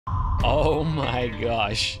Oh my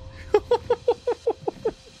gosh.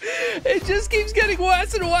 It just keeps getting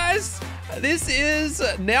worse and worse. This is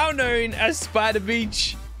now known as Spider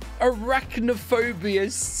Beach.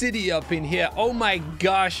 Arachnophobia city up in here. Oh my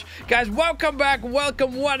gosh. Guys, welcome back.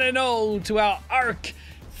 Welcome one and all to our ARK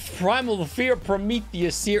Primal Fear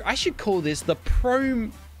Prometheus series. I should call this the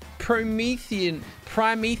Prometheus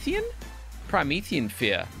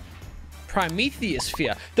Fear.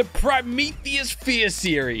 The Prometheus Fear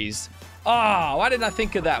series. Ah, why didn't I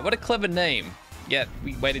think of that? What a clever name. Yet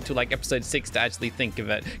we waited till like episode 6 to actually think of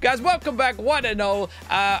it. Guys, welcome back one and all.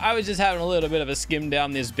 I was just having a little bit of a skim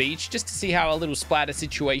down this beach just to see how a little spider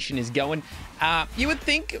situation is going. You would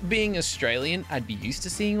think, being Australian, I'd be used to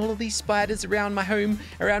seeing all of these spiders around my home,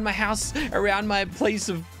 around my house, around my place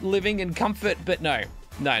of living and comfort, but no,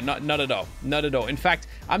 not at all. Not at all. In fact,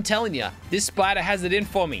 I'm telling you, this spider has it in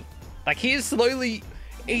for me. Like, he is slowly,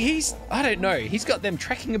 I don't know, he's got them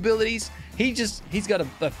tracking abilities. He's got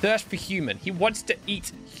a thirst for human. He wants to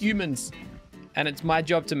eat humans. And it's my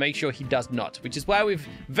job to make sure he does not, which is why we've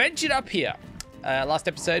ventured up here. Last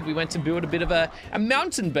episode, we went to build a bit of a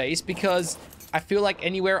mountain base because I feel like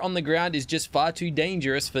anywhere on the ground is just far too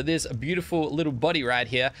dangerous for this beautiful little body right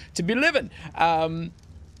here to be living.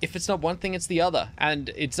 If it's not one thing, it's the other. And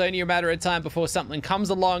it's only a matter of time before something comes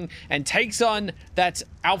along and takes on that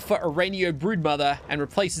alpha Aranio broodmother and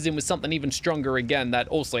replaces him with something even stronger again that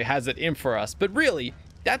also has it in for us. But really,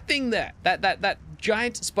 that thing there, that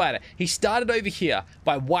giant spider, he started over here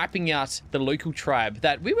by wiping out the local tribe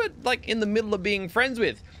that we were like in the middle of being friends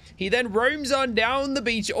with. He then roams on down the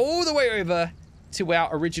beach all the way over to our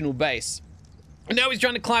original base. And now he's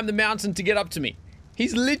trying to climb the mountain to get up to me.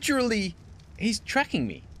 He's tracking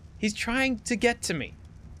me. He's trying to get to me.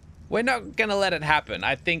 We're not gonna let it happen.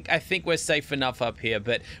 I think we're safe enough up here,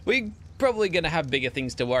 but we're probably gonna have bigger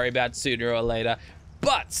things to worry about sooner or later.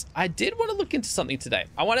 But I did want to look into something today.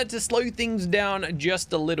 I wanted to slow things down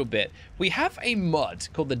just a little bit. We have a mod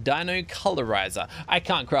called the Dino Colorizer. I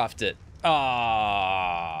can't craft it.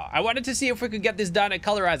 I wanted to see if we could get this Dino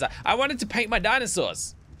Colorizer. I wanted to paint my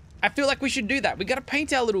dinosaurs. I feel like we should do that. We gotta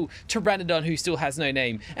paint our little Pteranodon who still has no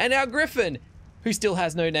name, and our Griffin who still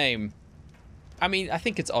has no name. I mean, I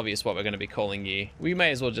think it's obvious what we're going to be calling you. We may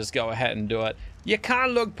as well just go ahead and do it. You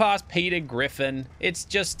can't look past Peter Griffin. It's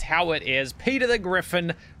just how it is. Peter the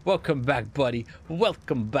Griffin. Welcome back, buddy.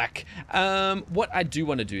 Welcome back. What I do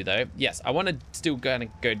want to do, though, yes, I want to still go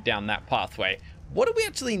down that pathway. What do we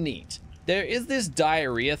actually need? There is this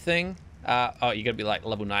diarrhea thing. Oh, you got to be like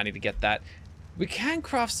level 90 to get that. We can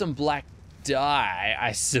craft some black dye,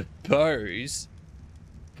 I suppose.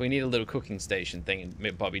 We need a little cooking station thing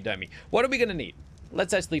in Bobby, don't we? What are we gonna need?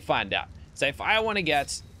 Let's actually find out. So if I want to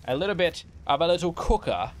get a little bit of a little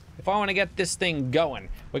cooker, if I want to get this thing going,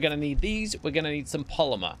 we're gonna need these. We're gonna need some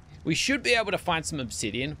polymer. We should be able to find some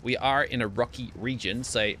obsidian. We are in a rocky region,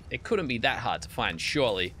 so it couldn't be that hard to find,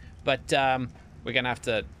 surely. But we're gonna have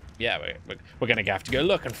to, yeah, we're gonna have to go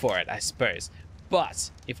looking for it, I suppose. But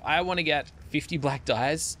if I want to get 50 black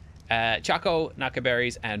dyes, charcoal, narco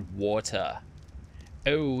berries, and water.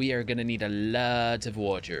 Oh, we are gonna need a lot of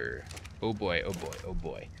water. Oh boy, oh boy, oh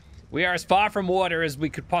boy. We are as far from water as we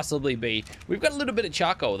could possibly be. We've got a little bit of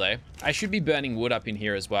charcoal though. I should be burning wood up in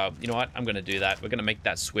here as well. You know what? I'm gonna do that. We're gonna make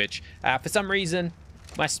that switch. For some reason,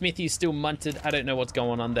 my smithy is still munted. I don't know what's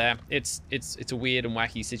going on there. It's a weird and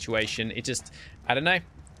wacky situation. It just, I don't know.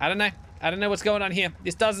 I don't know what's going on here.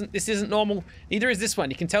 This isn't normal. Neither is this one.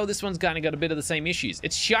 You can tell this one's kind of got a bit of the same issues.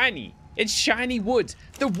 It's shiny. It's shiny wood.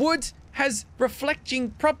 The wood has reflecting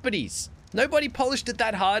properties. Nobody polished it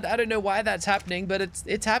that hard. I don't know why that's happening, but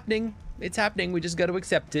it's happening. It's happening. We just got to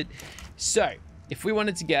accept it. So, if we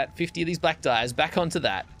wanted to get 50 of these black dyes back onto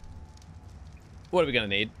that, what are we going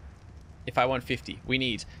to need? If I want 50, we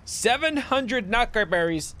need 700 narco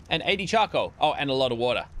berries and 80 charcoal. Oh, and a lot of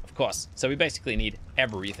water, of course. So we basically need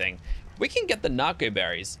everything. We can get the narco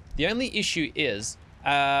berries. The only issue is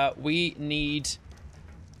we need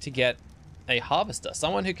to get a harvester,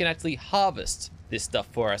 someone who can actually harvest this stuff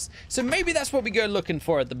for us. So maybe that's what we go looking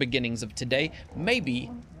for at the beginnings of today.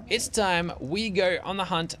 Maybe it's time we go on the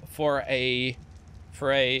hunt for a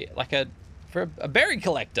berry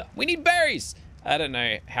collector. We need berries. I don't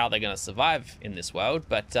know how they're going to survive in this world,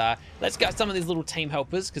 but let's get some of these little team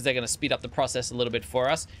helpers because they're going to speed up the process a little bit for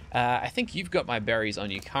us. I think you've got my berries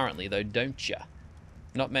on you currently though, don't you?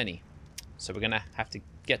 Not many. So we're going to have to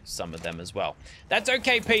get some of them as well. That's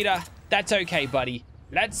okay, Peter. That's okay, buddy.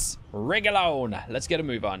 Let's rig alone. Let's get a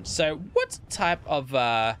move on. So what type of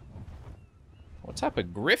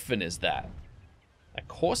griffin is that? A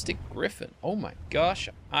caustic griffin. Oh my gosh.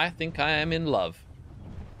 I think I am in love.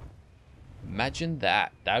 Imagine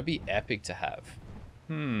that. That would be epic to have.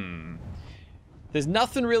 There's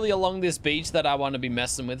nothing really along this beach that I want to be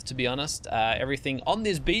messing with, to be honest. Everything on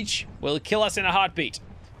this beach will kill us in a heartbeat.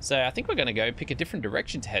 So I think we're going to go pick a different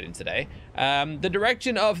direction to head in today. The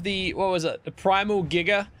direction of the, what was it? The Primal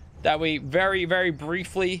Giga that we very, very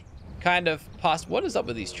briefly kind of passed. What is up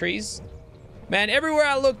with these trees? Man, everywhere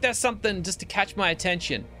I look, there's something just to catch my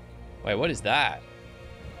attention. Wait, what is that?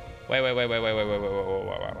 Wait.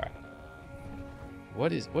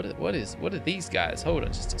 What are these guys? Hold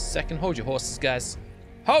on just a second. Hold your horses, guys.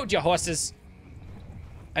 Hold your horses.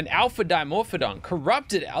 An alpha dimorphodon.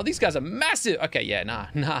 Corrupted. Oh, these guys are massive. Okay, yeah,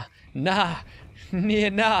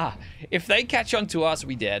 nah. If they catch on to us,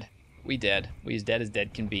 we dead. We dead. We as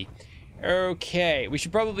dead can be. Okay, we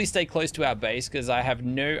should probably stay close to our base because I have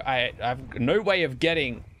no way of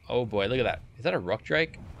getting. Oh boy, look at that. Is that a rock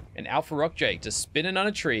drake? An alpha rock drake just spinning on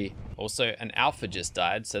a tree. Also, an alpha just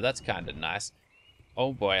died, so that's kind of nice.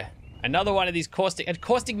 Oh boy, another one of these caustic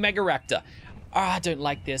megaraptor. I don't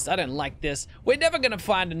like this. I don't like this. We're never gonna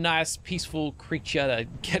find a nice, peaceful creature to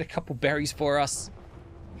get a couple berries for us.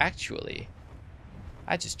 Actually,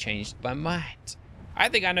 I just changed my mind. I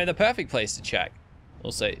think I know the perfect place to check.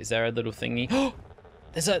 Also, is there a little thingy? Oh,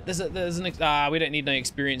 we don't need no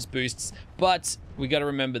experience boosts, but we got to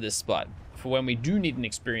remember this spot for when we do need an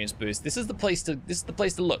experience boost. This is the place to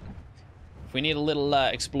look. If we need a little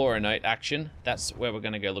explorer note action, that's where we're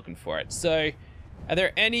gonna go looking for it. So, are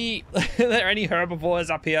there any herbivores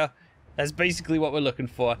up here? That's basically what we're looking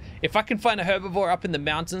for. If I can find a herbivore up in the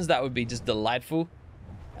mountains, that would be just delightful.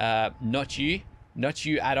 Not you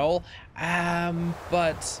at all.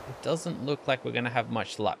 But it doesn't look like we're gonna have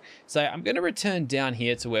much luck. So I'm gonna return down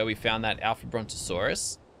here to where we found that Alpha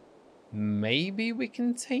Brontosaurus. Maybe we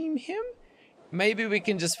can tame him? Maybe we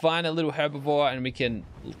can just find a little herbivore and we can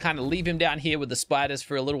kind of leave him down here with the spiders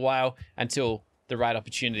for a little while until the right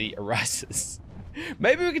opportunity arises.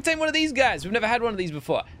 Maybe we can tame one of these guys. We've never had one of these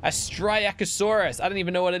before. A Striacosaurus. I don't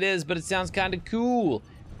even know what it is, but it sounds kind of cool.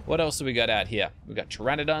 What else have we got out here? We got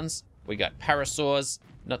Pteranodons. We got Parasaurs.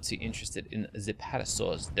 Not too interested in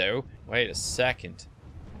Zepatosaurs, though. Wait a second.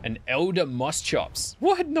 An Elder Moschops.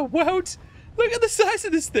 What in the world? Look at the size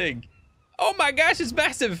of this thing. Oh my gosh, it's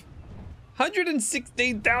massive.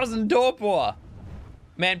 116,000 torpor.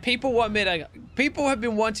 Man, people have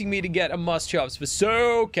been wanting me to get a Moschops for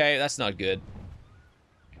so... Okay, that's not good.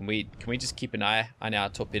 Can we just keep an eye on our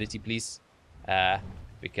torpidity, please?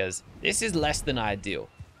 Because this is less than ideal.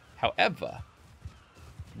 However,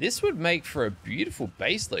 this would make for a beautiful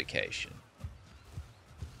base location.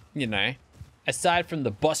 You know, aside from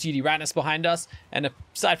the boss Uranus behind us, and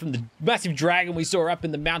aside from the massive dragon we saw up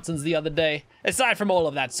in the mountains the other day, aside from all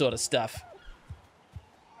of that sort of stuff.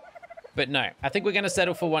 But no, I think we're going to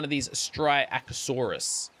settle for one of these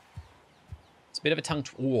Striacosaurus. It's a bit of a tongue...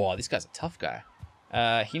 Whoa, this guy's a tough guy.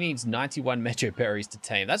 He needs 91 Metro Berries to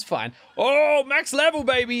tame. That's fine. Oh, max level,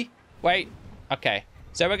 baby! Wait, okay.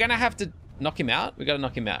 So we're going to have to knock him out? We got to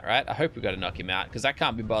knock him out, right? I hope we got to knock him out, because I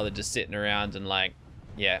can't be bothered just sitting around and like...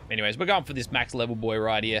 Yeah, anyways, we're going for this max level boy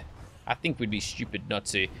right here. I think we'd be stupid not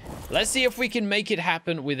to. Let's see if we can make it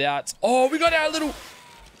happen without... Oh, we got our little...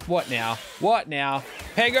 What now? What now?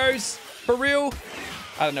 Pegos? For real?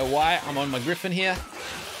 I don't know why I'm on my griffin here.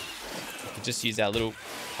 I could just use our little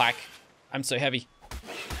pike. I'm so heavy.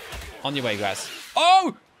 On your way, guys.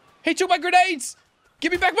 Oh! He took my grenades!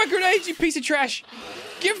 Give me back my grenades, you piece of trash!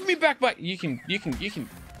 Give me back my... You can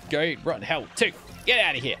go rotten hell too. Get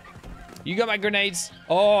out of here. You got my grenades?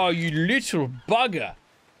 Oh, you little bugger.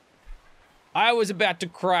 I was about to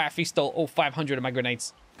cry if he stole all 500 of my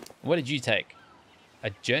grenades. What did you take? A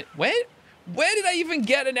jet? Where did I even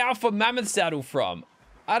get an alpha mammoth saddle from?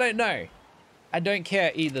 I don't know. I don't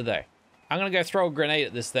care either though. I'm gonna go throw a grenade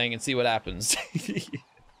at this thing and see what happens.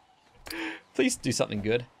 Please do something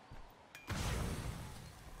good.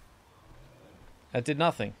 That did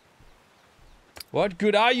nothing. What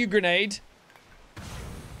good are you, grenade?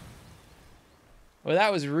 Well,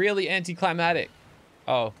 that was really anticlimactic.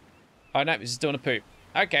 Oh. Oh no, it's just doing a poop.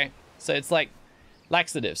 Okay, so it's like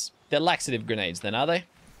laxatives. They're laxative grenades then, are they?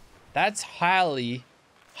 That's highly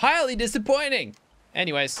disappointing.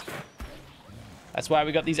 Anyways, that's why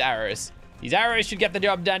we got these arrows. These arrows should get the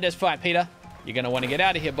job done just fine, Peter. You're gonna want to get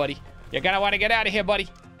out of here, buddy. You're gonna want to get out of here, buddy.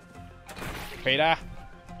 Peter.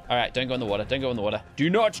 All right, don't go in the water. Don't go in the water. Do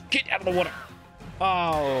not get out of the water.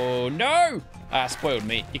 Oh, no. Spoiled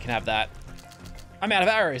meat. You can have that. I'm out of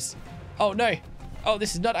arrows. Oh, no. Oh,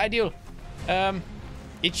 this is not ideal.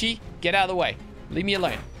 Itchy, get out of the way. Leave me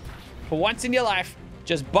alone. For once in your life,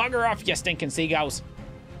 just bugger off, you stinking seagulls.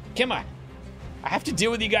 Come on. I have to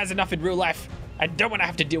deal with you guys enough in real life. I don't want to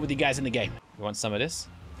have to deal with you guys in the game. You want some of this?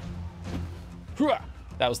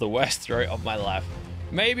 That was the worst throw of my life.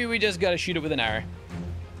 Maybe we just gotta shoot it with an arrow.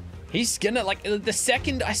 He's gonna, like, the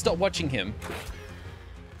second I stop watching him.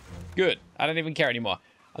 Good. I don't even care anymore.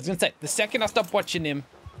 I was gonna say, the second I stop watching him,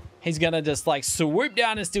 he's gonna just, like, swoop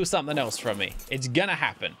down and steal something else from me. It's gonna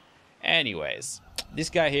happen. Anyways,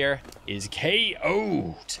 this guy here is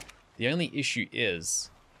KO'd. The only issue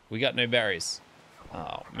is we got no berries.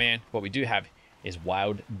 Oh, man. What we do have is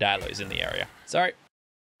wild dilos in the area. Sorry.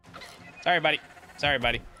 Sorry, buddy. Sorry,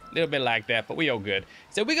 buddy. A little bit lag there, but we all good.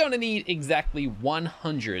 So we're going to need exactly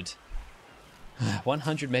 100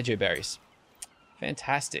 Mejo berries.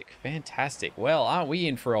 Fantastic, fantastic. Well, aren't we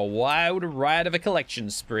in for a wild ride of a collection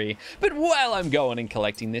spree? But while I'm going and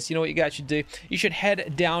collecting this, you know what you guys should do? You should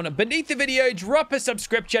head down beneath the video, drop a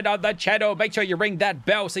subscription on the channel, make sure you ring that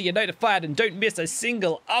bell so you're notified and don't miss a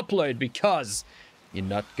single upload, because you're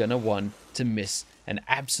not gonna want to miss an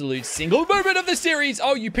absolute single moment of the series.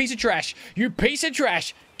 Oh, you piece of trash. You piece of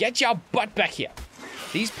trash. Get your butt back here.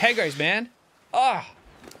 These pegos, man. Ah. Oh.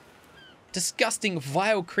 Disgusting,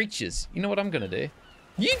 vile creatures. You know what I'm gonna do?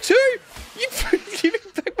 You too! You give me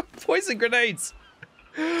back my poison grenades!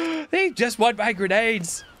 They just want my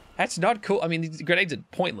grenades! That's not cool. I mean, these grenades are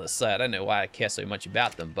pointless, so I don't know why I care so much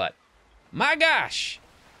about them, but my gosh!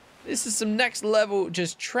 This is some next level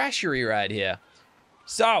just trashery right here.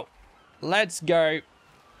 So, let's go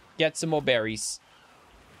get some more berries.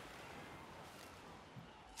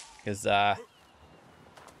 Because,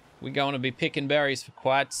 we're going to be picking berries for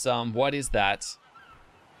quite some. What is that?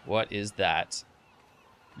 What is that?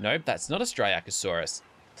 Nope, that's not a Stryacosaurus.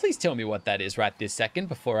 Please tell me what that is right this second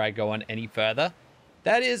before I go on any further.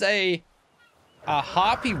 That is a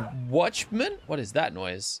harpy watchman? What is that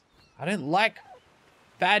noise? I don't like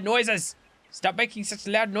bad noises. Stop making such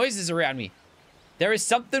loud noises around me. There is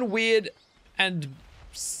something weird and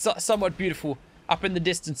somewhat beautiful up in the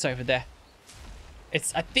distance over there.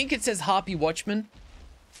 I think it says harpy watchman,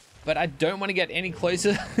 but I don't want to get any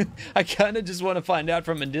closer. I kind of just want to find out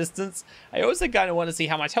from a distance. I also kind of want to see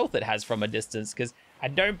how much health it has from a distance, because I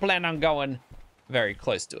don't plan on going very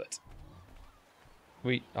close to it.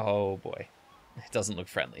 Oh boy, it doesn't look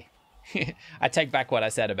friendly. I take back what I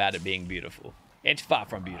said about it being beautiful. It's far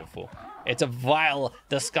from beautiful. It's a vile,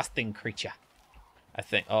 disgusting creature, I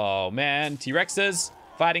think. Oh man, T-Rexes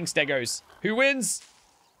fighting Stegos. Who wins?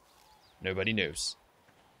 Nobody knows.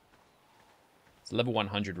 Level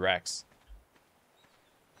 100 Rex.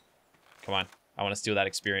 Come on. I want to steal that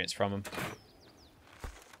experience from him.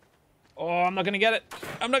 Oh, I'm not going to get it.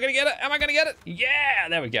 I'm not going to get it. Am I going to get it? Yeah,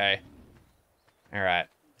 there we go. All right.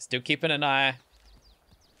 Still keeping an eye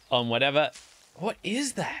on whatever. What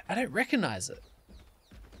is that? I don't recognize it.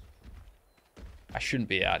 I shouldn't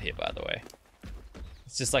be out here, by the way.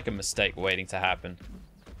 It's just like a mistake waiting to happen.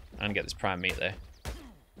 I'm going to get this prime meat, though.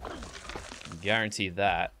 Guarantee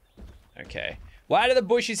that. Okay. Why do the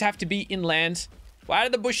bushes have to be inland? Why do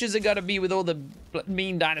the bushes have got to be with all the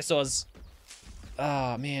mean dinosaurs?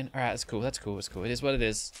 Oh, man. All right, that's cool. That's cool. That's cool. It is what it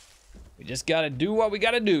is. We just got to do what we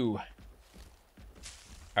got to do.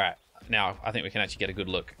 All right. Now, I think we can actually get a good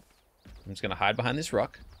look. I'm just going to hide behind this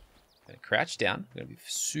rock. I'm going to crouch down. I'm going to be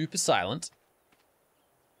super silent.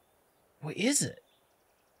 What is it?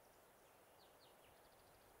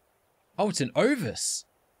 Oh, it's an ovis.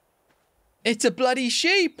 It's a bloody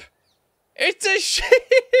sheep. It's a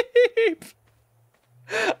sheep!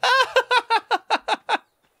 That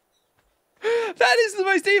is the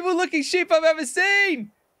most evil looking sheep I've ever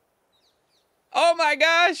seen! Oh my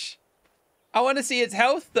gosh! I want to see its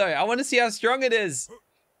health though. I want to see how strong it is.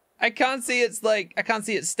 I can't see its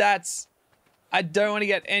stats. I don't want to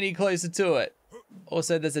get any closer to it.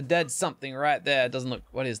 Also, there's a dead something right there. It doesn't look,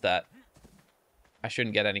 what is that? I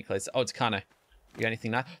shouldn't get any closer. Oh, it's Kano. You got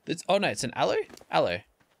anything now? Oh no, it's an aloe? Aloe.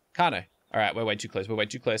 Kano. All right, we're way too close. We're way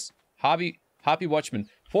too close. Harpy Watchman.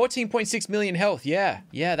 14.6 million health. Yeah,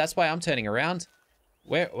 that's why I'm turning around.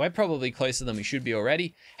 We're probably closer than we should be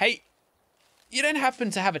already. Hey, you don't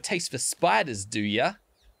happen to have a taste for spiders, do ya?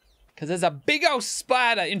 Because there's a big old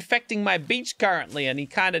spider infecting my beach currently, and he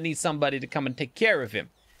kind of needs somebody to come and take care of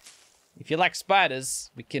him. If you like spiders,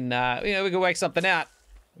 we can, we can work something out.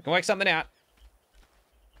 We can work something out.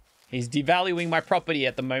 He's devaluing my property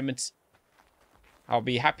at the moment. I'll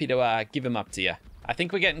be happy to give him up to you. I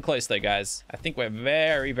think we're getting close though, guys. I think we're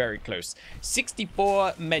very, very close.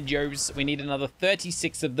 64 Medjos. We need another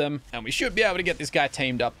 36 of them. And we should be able to get this guy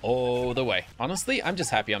tamed up all the way. Honestly, I'm just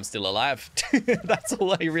happy I'm still alive. That's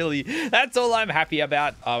all I'm happy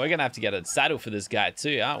about. Oh, we're gonna have to get a saddle for this guy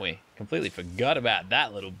too, aren't we? Completely forgot about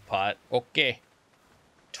that little part. Okay.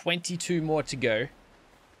 22 more to go.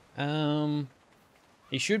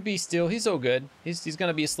 He should be still. He's all good. He's going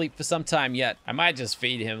to be asleep for some time yet. I might just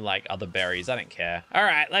feed him like other berries. I don't care. All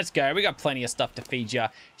right, let's go. We got plenty of stuff to feed you.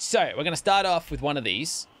 So we're going to start off with one of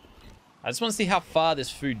these. I just want to see how far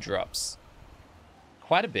this food drops.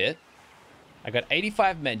 Quite a bit. I got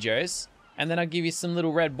 85 medjos. And then I'll give you some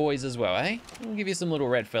little red boys as well, eh? I'll give you some little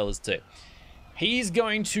red fellas too. He's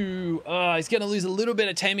going to lose a little bit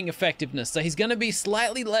of taming effectiveness. So he's going to be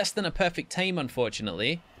slightly less than a perfect tame,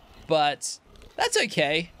 unfortunately. But that's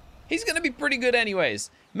okay. He's going to be pretty good anyways.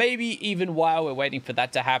 Maybe even while we're waiting for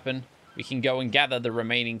that to happen, we can go and gather the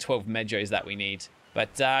remaining 12 medjos that we need.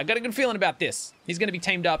 But I got a good feeling about this. He's going to be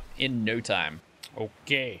tamed up in no time.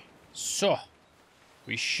 Okay. So,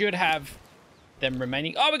 we should have them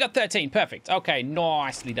remaining. Oh, we got 13. Perfect. Okay,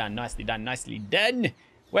 nicely done, nicely done, nicely done.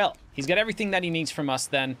 Well, he's got everything that he needs from us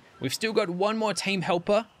then. We've still got one more tame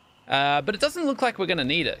helper. But it doesn't look like we're going to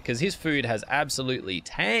need it because his food has absolutely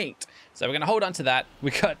tanked. So we're going to hold on to that.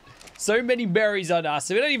 We got so many berries on us,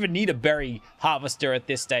 so we don't even need a berry harvester at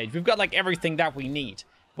this stage. We've got like everything that we need.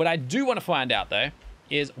 What I do want to find out though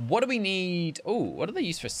is what do we need? Oh, what do they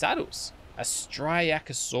use for saddles? A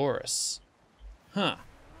Striacosaurus. Huh.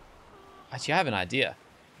 Actually, I have an idea.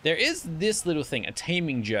 There is this little thing, a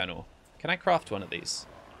taming journal. Can I craft one of these?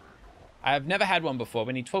 I have never had one before.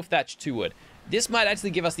 We need 12 thatch, 2 wood. This might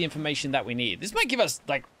actually give us the information that we need. This might give us,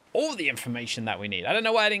 like, all the information that we need. I don't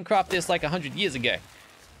know why I didn't craft this, like, 100 years ago.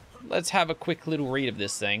 Let's have a quick little read of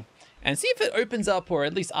this thing and see if it opens up or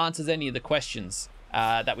at least answers any of the questions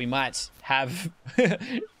that we might have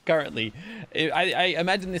currently. I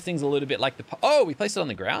imagine this thing's a little bit like the... Oh, we placed it on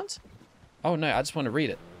the ground? Oh, no, I just want to read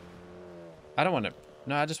it. I don't want to...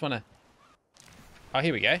 No, I just want to... Oh,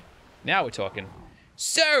 here we go. Now we're talking.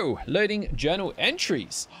 So, loading journal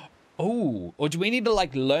entries. Oh, or do we need to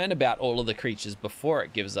like learn about all of the creatures before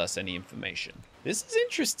it gives us any information? This is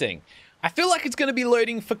interesting. I feel like it's going to be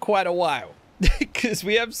loading for quite a while because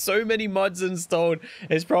we have so many mods installed.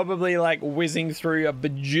 It's probably like whizzing through a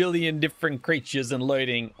bajillion different creatures and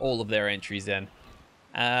loading all of their entries in.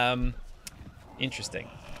 Interesting.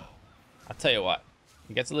 I'll tell you what,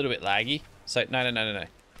 it gets a little bit laggy. So no.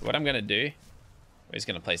 What I'm going to do, we're just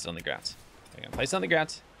going to place it on the ground. I'm going to place it on the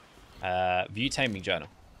ground. View taming journal.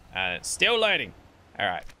 And it's still loading. All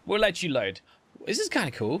right, we'll let you load. This is kind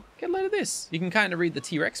of cool. Get a load of this. You can kind of read the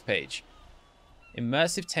T-Rex page.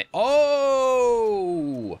 Immersive tame.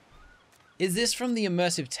 Oh! Is this from the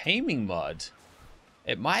immersive taming mod?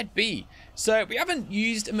 It might be. So we haven't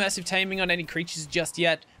used immersive taming on any creatures just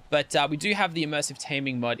yet, but we do have the immersive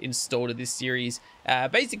taming mod installed in this series.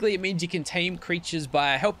 Basically, it means you can tame creatures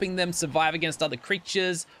by helping them survive against other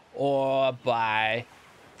creatures or by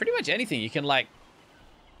pretty much anything. You can like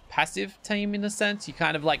passive tame in a sense. You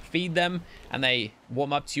kind of like feed them and they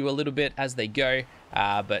warm up to you a little bit as they go.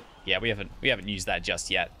 But yeah, we haven't used that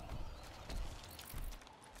just yet.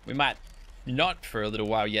 We might not for a little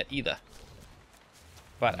while yet either.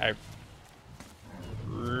 But I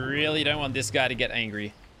really don't want this guy to get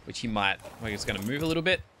angry, which he might. We're just gonna move a little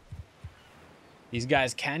bit. These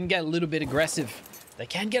guys can get a little bit aggressive. They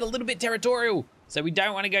can get a little bit territorial. So we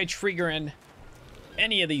don't want to go triggering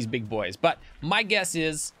any of these big boys. But my guess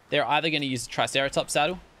is they're either going to use a Triceratops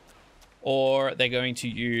saddle or they're going to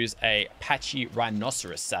use a patchy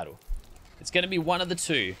rhinoceros saddle. It's going to be one of the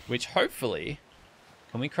two, which hopefully...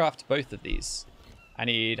 Can we craft both of these? I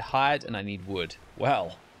need hide and I need wood.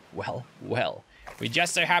 Well. We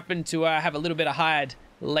just so happen to have a little bit of hide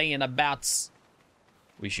laying about.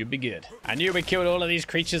 We should be good. I knew we killed all of these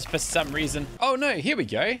creatures for some reason. Oh no, here we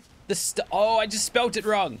go. Oh, I just spelt it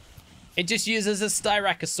wrong. It just uses a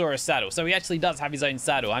Styracosaurus saddle. So he actually does have his own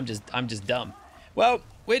saddle. I'm just dumb. Well,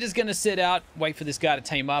 we're just gonna sit out, wait for this guy to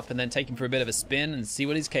tame up, and then take him for a bit of a spin and see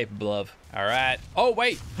what he's capable of. All right. Oh,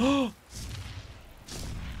 wait.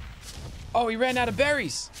 Oh, he ran out of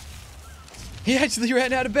berries. He actually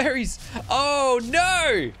ran out of berries. Oh,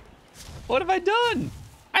 no. What have I done?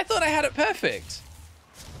 I thought I had it perfect.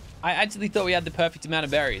 I actually thought we had the perfect amount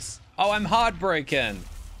of berries. Oh, I'm heartbroken.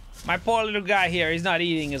 My poor little guy here, he's not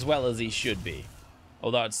eating as well as he should be.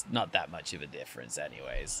 Although it's not that much of a difference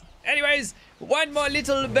anyways. Anyways, one more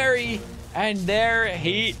little berry, and there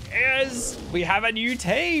he is. We have a new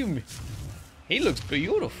tame. He looks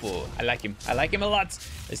beautiful. I like him. I like him a lot.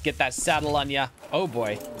 Let's get that saddle on ya. Oh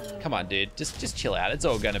boy. Come on, dude. Just chill out. It's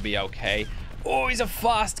all gonna be okay. Oh, he's a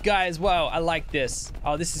fast guy as well. I like this.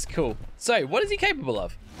 Oh, this is cool. So, what is he capable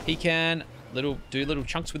of? He can do little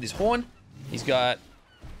chunks with his horn. He's got...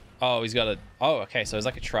 Oh, he's got a... Oh, okay. So it's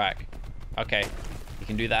like a track. Okay. You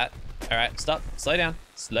can do that. All right. Stop. Slow down.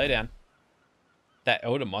 Slow down. That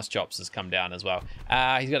Elder Moss Chops has come down as well.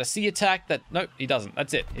 He's got a sea attack that... Nope, he doesn't.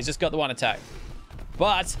 That's it. He's just got the one attack.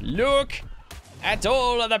 But look at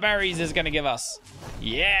all of the berries it's going to give us.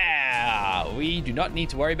 Yeah, we do not need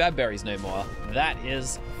to worry about berries no more. That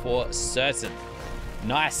is for certain.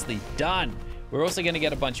 Nicely done. We're also going to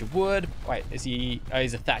get a bunch of wood. Wait, is he? Oh,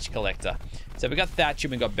 he's a thatch collector. So we got thatch and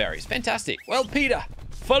we got berries. Fantastic. Well, Peter,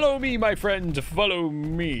 follow me, my friend. Follow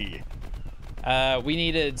me. We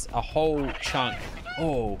needed a whole chunk.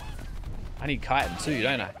 Oh, I need chitin too,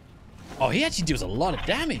 don't I? Oh, he actually deals a lot of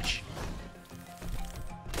damage.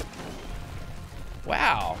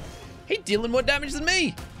 Wow. He's dealing more damage than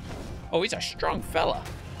me. Oh, he's a strong fella.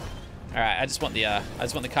 All right, I just want the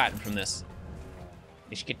chitin from this.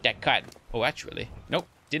 Let's get that chitin. Oh, actually, nope,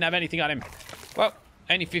 didn't have anything on him. Well,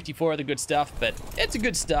 only 54 of the good stuff, but it's a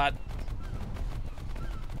good start.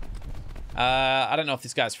 I don't know if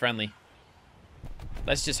this guy's friendly.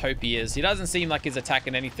 Let's just hope he is. He doesn't seem like he's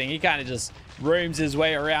attacking anything. He kind of just roams his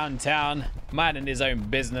way around town, minding his own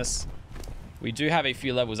business. We do have a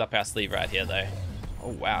few levels up our sleeve right here, though. Oh,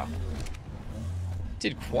 wow.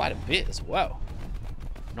 Did quite a bit as well.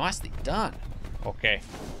 Nicely done. Okay.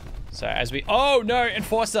 So as we... Oh, no!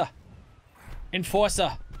 Enforcer!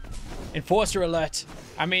 Enforcer! Enforcer alert!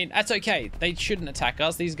 I mean, that's okay. They shouldn't attack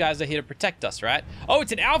us. These guys are here to protect us, right? Oh,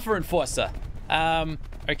 it's an alpha enforcer!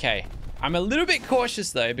 Okay. I'm a little bit cautious,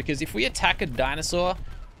 though, because if we attack a dinosaur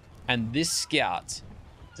and this scout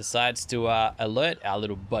decides to alert our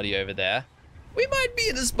little buddy over there, we might be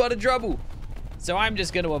in a spot of trouble. So I'm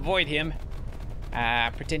just going to avoid him.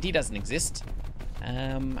 Pretend he doesn't exist.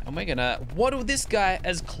 And we're going to waddle this guy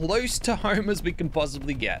as close to home as we can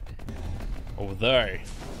possibly get. Although,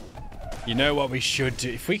 you know what we should do?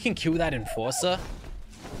 If we can kill that enforcer,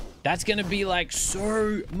 that's going to be like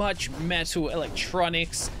so much metal,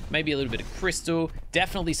 electronics, maybe a little bit of crystal,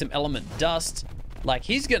 definitely some element dust. Like,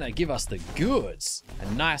 he's going to give us the goods.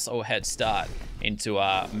 A nice old head start into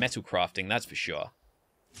metal crafting, that's for sure.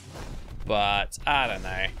 But, I don't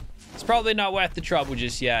know. It's probably not worth the trouble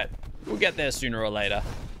just yet. We'll get there sooner or later.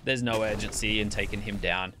 There's no urgency in taking him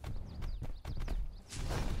down.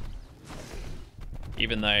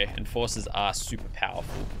 Even though enforcers are super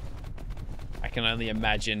powerful. I can only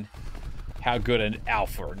imagine how good an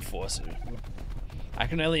alpha enforcer is. I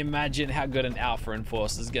can only imagine how good an alpha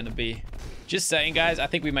enforcer is going to be. Just saying, guys, I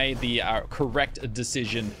think we made the correct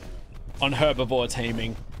decision on herbivore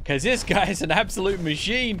taming. Because this guy's an absolute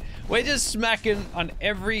machine. We're just smacking on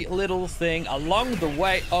every little thing along the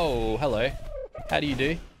way. Oh, hello. How do you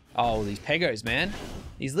do? Oh, these pegos, man.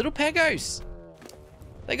 These little pegos.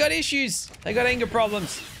 They got issues. They got anger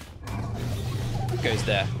problems. What goes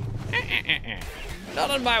there? Not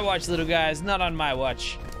on my watch, little guys. Not on my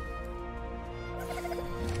watch.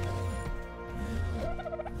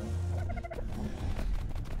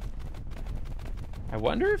 I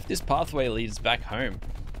wonder if this pathway leads back home.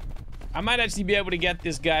 I might actually be able to get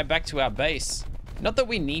this guy back to our base. Not that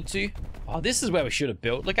we need to. Oh, this is where we should have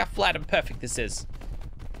built. Look how flat and perfect this is.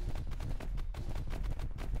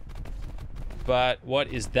 But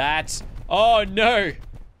what is that? Oh, no.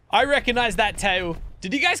 I recognize that tail.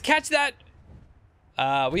 Did you guys catch that?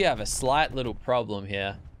 We have a slight little problem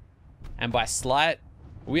here. And by slight,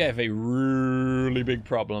 we have a really big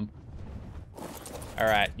problem. All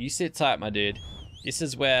right, you sit tight, my dude. This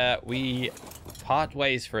is where we part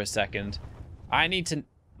ways for a second. I need to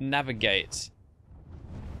navigate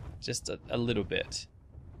just a little bit.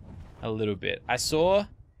 A little bit. I saw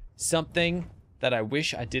something that I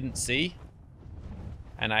wish I didn't see.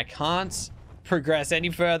 And I can't progress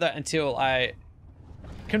any further until I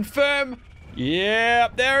confirm.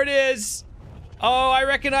 Yep, there it is. Oh, I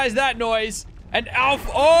recognize that noise. An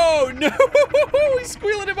alpha. Oh, no. He's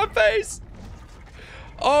squealing in my face.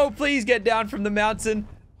 Oh, please get down from the mountain.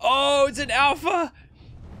 Oh, it's an alpha.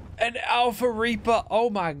 An alpha reaper. Oh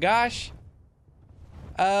my gosh.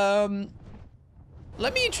 Let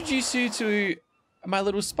me introduce you to my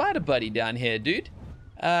little spider buddy down here, dude.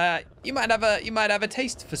 You might have a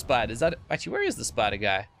taste for spiders. Actually, where is the spider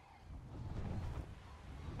guy?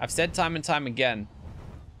 I've said time and time again.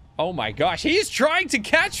 Oh my gosh, he is trying to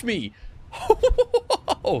catch me.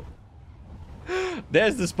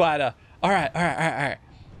 There's the spider. All right.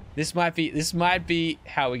 This might be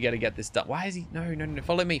how we gotta get this done. Why is he? No.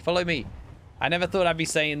 Follow me. I never thought I'd be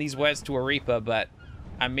saying these words to a reaper, but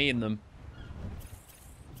I mean them.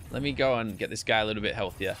 Let me go and get this guy a little bit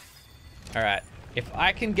healthier. All right. If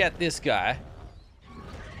I can get this guy.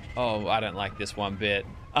 Oh, I don't like this one bit.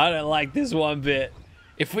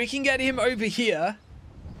 If we can get him over here,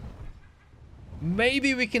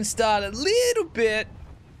 maybe we can start a little bit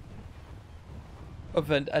of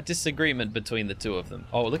a disagreement between the two of them.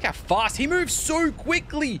 Oh, look how fast he moves so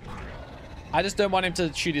quickly. I just don't want him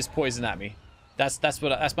to shoot his poison at me.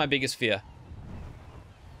 That's my biggest fear.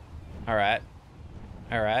 All right.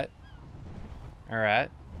 All right. All right.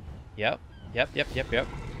 Yep.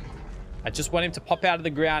 I just want him to pop out of the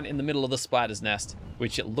ground in the middle of the spider's nest,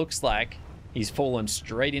 which it looks like he's fallen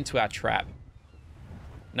straight into our trap.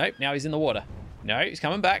 Nope, now he's in the water. No, he's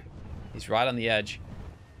coming back. He's right on the edge.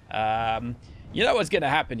 You know what's going to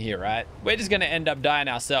happen here, right? We're just going to end up dying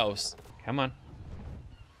ourselves. Come on.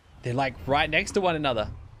 They're like right next to one another.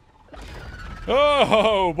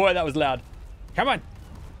 Oh, boy, that was loud. Come on.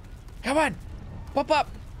 Come on. Pop up.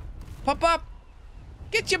 Pop up.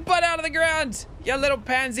 Get your butt out of the ground, you little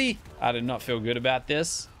pansy. I do not feel good about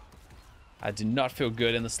this. I do not feel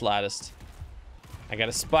good in the slightest. I got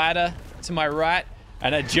a spider to my right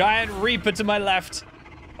and a giant reaper to my left.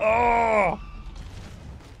 Oh.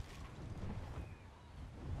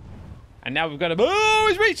 And now we've got him. Oh,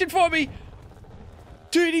 he's reaching for me.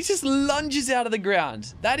 Dude, he just lunges out of the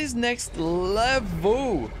ground. That is next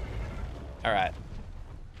level. All right.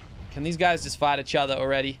 Can these guys just fight each other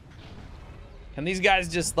already? Can these guys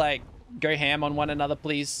just, like, go ham on one another,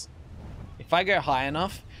 please? If I go high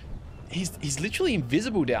enough, he's literally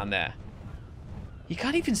invisible down there. You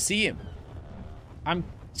can't even see him. I'm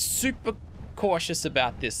super cautious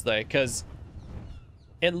about this, though, because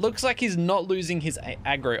it looks like he's not losing his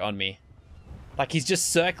aggro on me. Like, he's just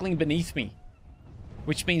circling beneath me.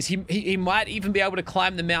 Which means he might even be able to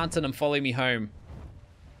climb the mountain and follow me home.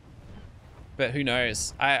 But who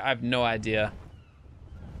knows? I have no idea.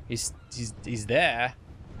 He's there.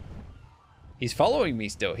 He's following me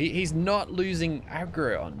still. He's not losing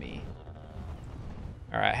aggro on me.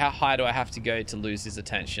 All right, how high do I have to go to lose his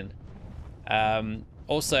attention?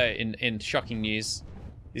 Also, in shocking news,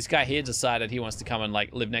 this guy here decided he wants to come and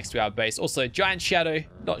like live next to our base. Also, giant shadow.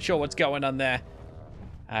 Not sure what's going on there.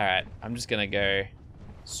 All right, I'm just gonna go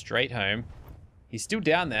straight home. He's still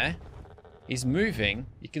down there. He's moving.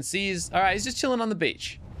 You can see he's all right. He's just chilling on the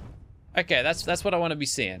beach. Okay, that's what I want to be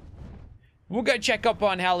seeing. We'll go check up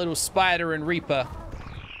on how little Spider and Reaper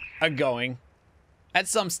are going at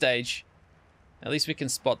some stage. At least we can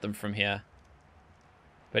spot them from here.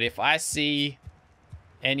 But if I see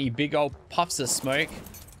any big old puffs of smoke...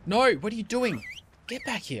 No, what are you doing? Get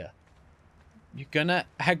back here. You're gonna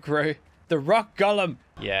aggro the rock golem.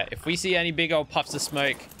 Yeah, if we see any big old puffs of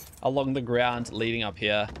smoke along the ground leading up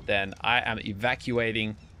here, then I am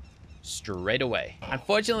evacuating straight away.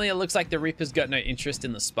 Unfortunately, it looks like the Reaper's got no interest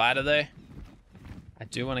in the spider, though. I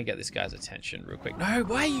do want to get this guy's attention real quick. No,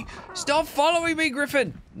 why are you... Stop following me,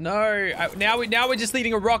 Griffin. No. Now we're just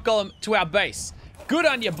leading a rock golem to our base. Good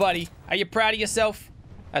on you, buddy. Are you proud of yourself?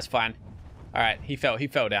 That's fine. All right, he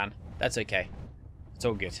fell down. That's okay. It's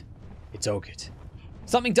all good. It's all good.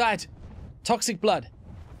 Something died. Toxic blood.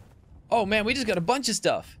 Oh, man, we just got a bunch of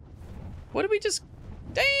stuff. What did we just...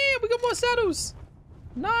 Damn, we got more saddles.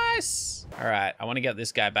 Nice. All right, I want to get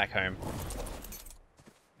this guy back home.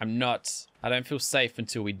 I don't feel safe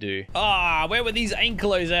until we do. Ah, where were these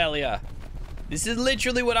ankylos earlier? This is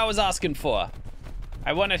literally what I was asking for.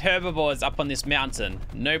 I wanted herbivores up on this mountain.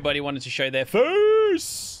 Nobody wanted to show their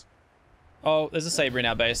face. Oh, there's a saber in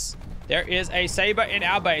our base. There is a saber in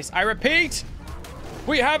our base. I repeat,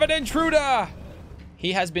 we have an intruder.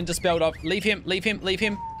 He has been dispelled of. Leave him, leave him, leave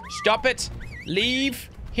him. Stop it. Leave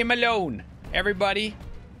him alone. Everybody,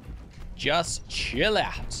 just chill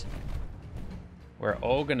out. We're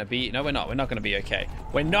all gonna be... No, we're not. We're not gonna be okay.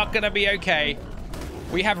 We're not gonna be okay.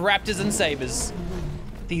 We have raptors and sabers.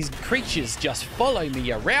 These creatures just follow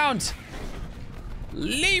me around.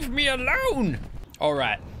 Leave me alone. All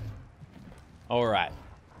right. All right.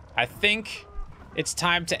 I think it's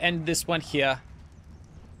time to end this one here.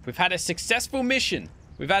 We've had a successful mission.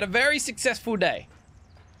 We've had a very successful day.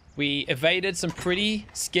 We evaded some pretty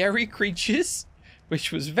scary creatures,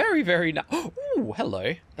 which was very, very nice. Oh,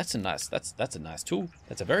 hello. That's a nice tool.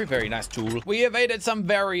 That's a very, very nice tool. We evaded some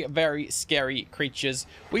very, very scary creatures.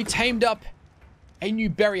 We tamed up a new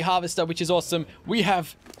berry harvester, which is awesome. We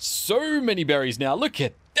have so many berries now. Look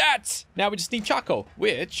at that. Now we just need charcoal,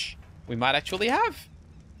 which we might actually have.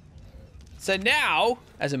 So now,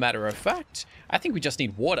 as a matter of fact, I think we just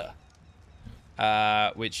need water,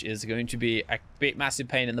 which is going to be a bit massive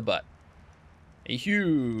pain in the butt. A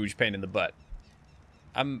huge pain in the butt.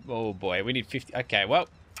 Oh boy, we need 50. Okay, well,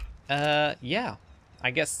 yeah. I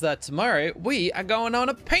guess tomorrow we are going on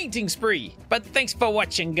a painting spree. But thanks for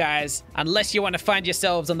watching, guys. Unless you want to find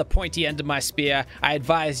yourselves on the pointy end of my spear, I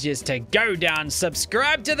advise you to go down,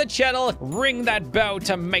 subscribe to the channel, ring that bell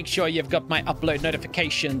to make sure you've got my upload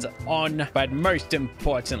notifications on. But most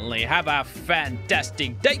importantly, have a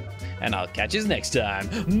fantastic day, and I'll catch you next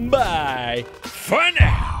time. Bye for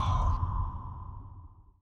now.